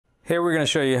Here we're going to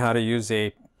show you how to use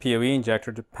a PoE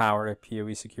injector to power a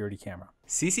PoE security camera.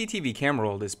 CCTV Camera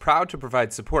World is proud to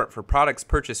provide support for products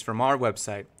purchased from our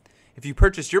website. If you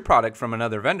purchased your product from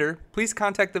another vendor, please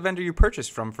contact the vendor you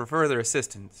purchased from for further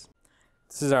assistance.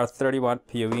 This is our 30-watt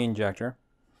PoE injector.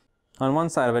 On one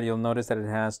side of it, you'll notice that it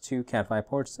has two Cat5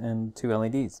 ports and two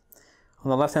LEDs. On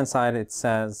the left-hand side, it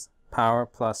says Power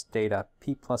plus Data,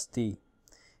 P plus D.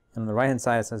 And on the right-hand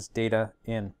side, it says Data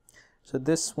In. So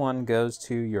this one goes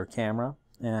to your camera,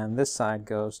 and this side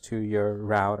goes to your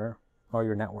router or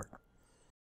your network.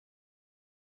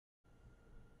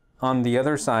 On the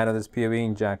other side of this PoE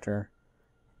injector,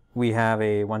 we have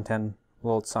a 110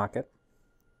 volt socket.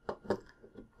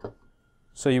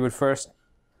 So you would first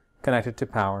connect it to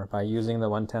power by using the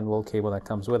 110 volt cable that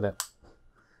comes with it.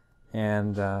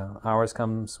 And ours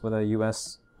comes with a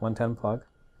US 110 plug.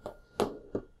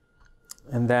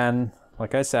 And then,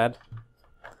 like I said,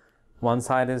 one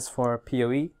side is for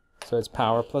PoE, so it's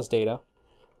power plus data,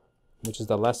 which is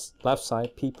the left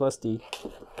side, P plus D.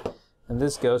 And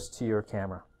this goes to your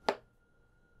camera.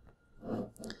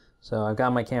 So I've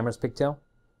got my camera's pigtail.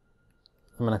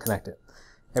 I'm going to connect it.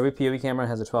 Every PoE camera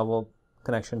has a 12 volt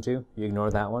connection too. You ignore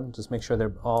that one. Just make sure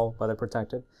they're all weather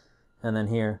protected. And then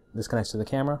here, this connects to the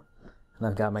camera. And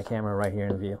I've got my camera right here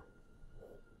in view.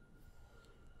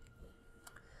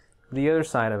 The other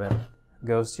side of it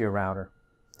goes to your router.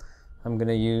 I'm going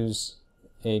to use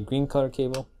a green color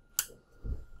cable.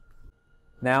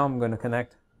 Now I'm going to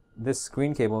connect this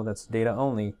green cable that's data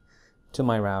only to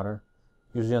my router.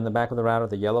 Usually on the back of the router,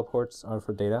 the yellow ports are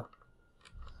for data,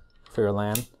 for your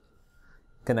LAN.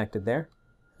 Connected there,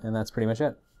 and that's pretty much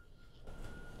it.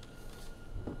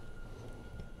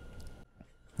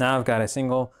 Now I've got a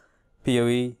single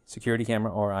PoE security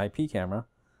camera or IP camera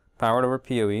powered over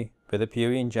PoE with a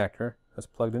PoE injector that's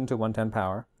plugged into 110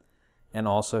 power and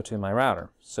also to my router.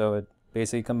 So it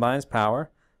basically combines power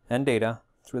and data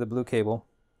through the blue cable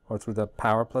or through the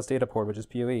power plus data port, which is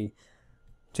PoE,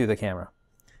 to the camera.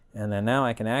 And then now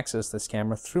I can access this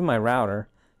camera through my router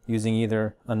using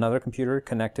either another computer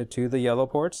connected to the yellow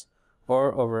ports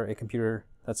or over a computer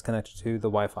that's connected to the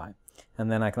Wi-Fi.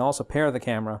 And then I can also pair the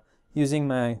camera using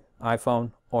my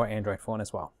iPhone or Android phone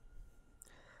as well.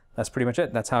 That's pretty much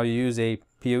it. That's how you use a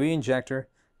PoE injector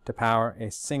to power a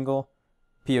single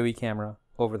PoE camera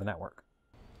over the network.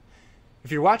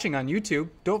 If you're watching on YouTube,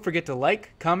 don't forget to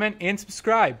like, comment, and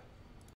subscribe.